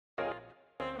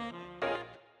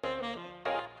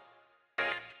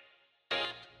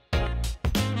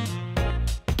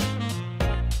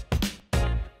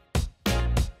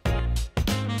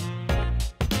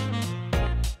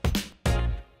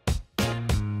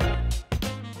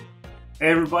Hey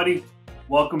everybody,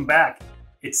 welcome back.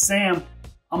 It's Sam.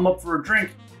 I'm up for a drink.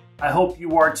 I hope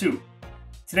you are too.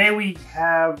 Today we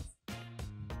have,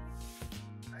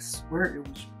 I swear it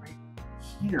was right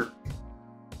here.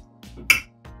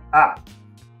 It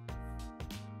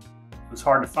was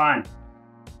hard to find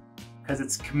because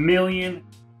it's Chameleon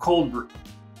Cold-Brew.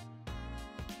 A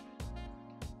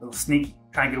little sneaky,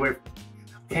 trying to get away from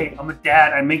it. Hey, I'm a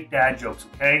dad, I make dad jokes,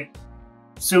 okay?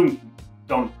 Sue me.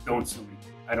 Don't sue me.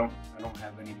 I don't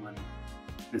have any money.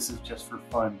 This is just for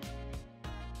fun.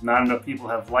 Not enough people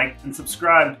have liked and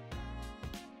subscribed.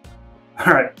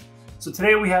 All right, so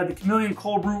today we have the Chameleon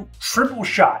Cold-Brew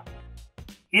TripleShot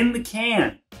in the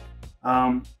can.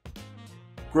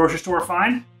 Grocery store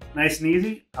find, nice and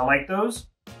easy. I like those.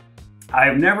 I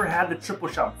have never had the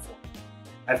TripleShot before.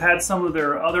 I've had some of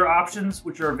their other options,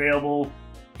 which are available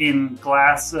in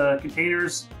glass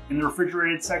containers in the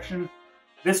refrigerated section.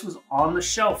 This was on the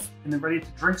shelf in the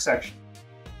ready-to-drink section.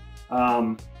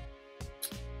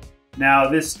 Now,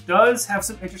 this does have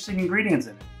some interesting ingredients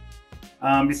in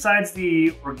it. Besides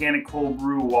the organic cold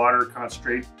brew water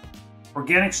concentrate,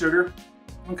 organic sugar,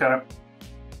 okay,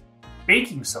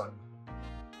 baking soda.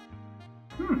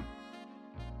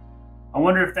 I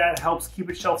wonder if that helps keep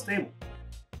it shelf stable.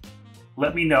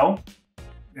 Let me know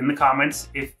in the comments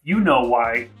if you know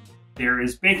why there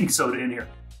is baking soda in here.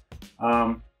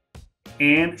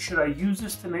 And should I use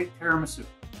this to make tiramisu?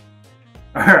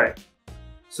 All right,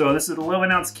 so this is an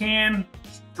 11-ounce can,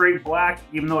 straight black,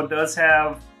 even though it does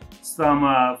have some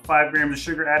 5 grams of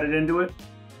sugar added into it.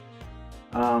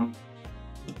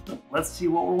 Let's see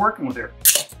what we're working with here.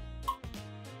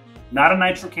 Not a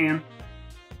nitro can.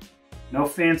 No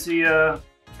fancy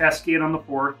cascade on the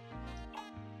pour.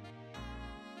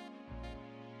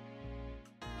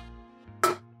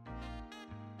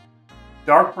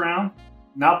 Dark brown,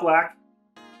 not black.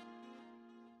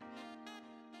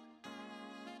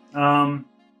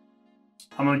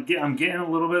 I'm getting a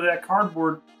little bit of that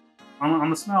cardboard on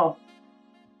the smell.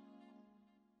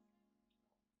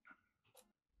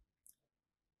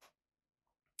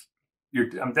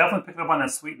 I'm definitely picking up on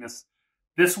that sweetness.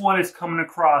 This one is coming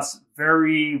across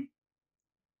very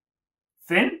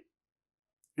thin.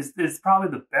 Is probably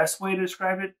the best way to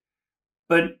describe it,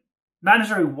 but not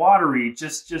necessarily watery.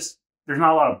 Just there's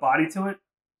not a lot of body to it.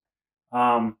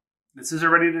 This is a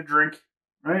ready to drink,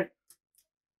 right?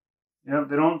 You know,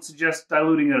 they don't suggest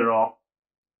diluting it at all.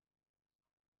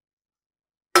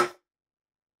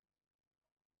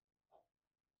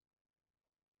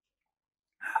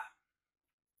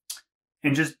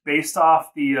 And just based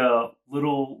off the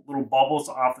little bubbles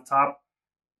off the top,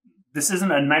 this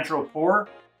isn't a nitro pour,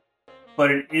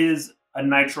 but it is a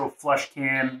nitro flush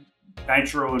can,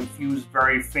 nitro infused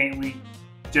very faintly,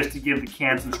 just to give the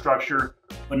can some structure,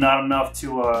 but not enough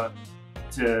to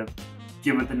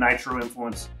give it the nitro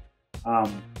influence.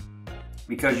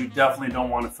 Because you definitely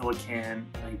don't want to fill a can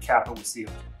and cap it with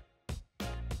CO2.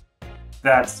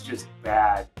 That's just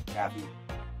bad caffeine.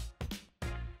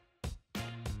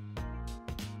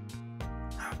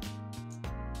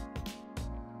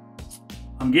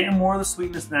 I'm getting more of the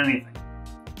sweetness than anything.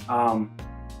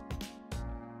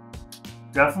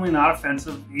 Definitely not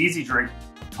offensive. Easy drink.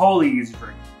 Totally easy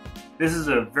drink. This is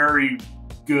a very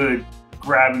good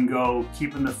grab and go,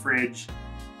 keep in the fridge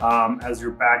as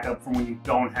your backup for when you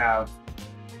don't have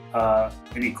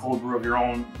any cold brew of your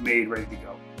own made ready to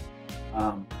go.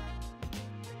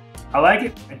 I like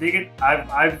it. I dig it.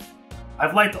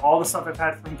 I've liked all the stuff I've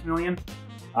had from Chameleon.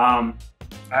 I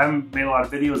haven't made a lot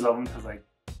of videos of them because I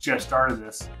just started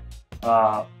this.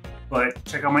 But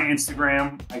check out my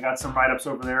Instagram. I got some write-ups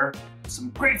over there. Some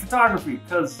great photography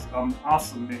because I'm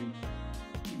awesome, and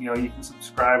you know, you can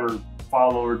subscribe or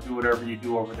follow or do whatever you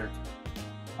do over there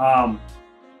too.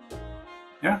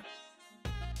 Yeah.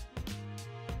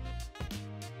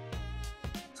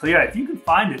 So yeah, if you can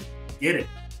find it, get it.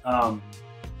 You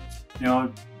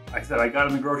know, like I said, I got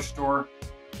it in the grocery store.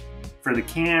 For the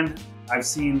can, I've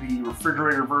seen the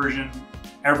refrigerator version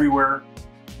everywhere.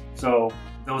 So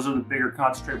those are the bigger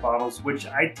concentrate bottles, which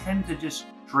I tend to just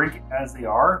drink as they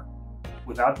are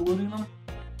without diluting them.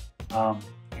 I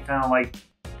kind of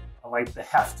like the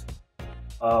heft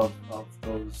of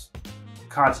those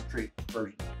concentrate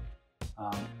versions.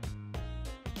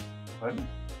 But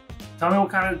tell me what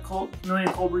kind of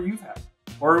Chameleon cold brew you've had,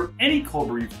 or any cold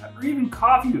brew you've had, or even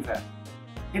coffee you've had.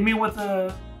 Hit me with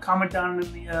a comment down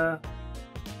in the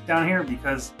down here,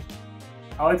 because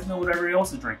I like to know what everybody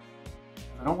else is drinking.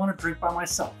 I don't want to drink by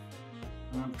myself.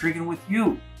 I'm drinking with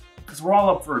you, because we're all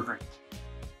up for a drink.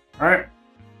 All right.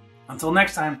 Until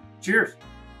next time, cheers.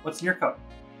 What's in your cup?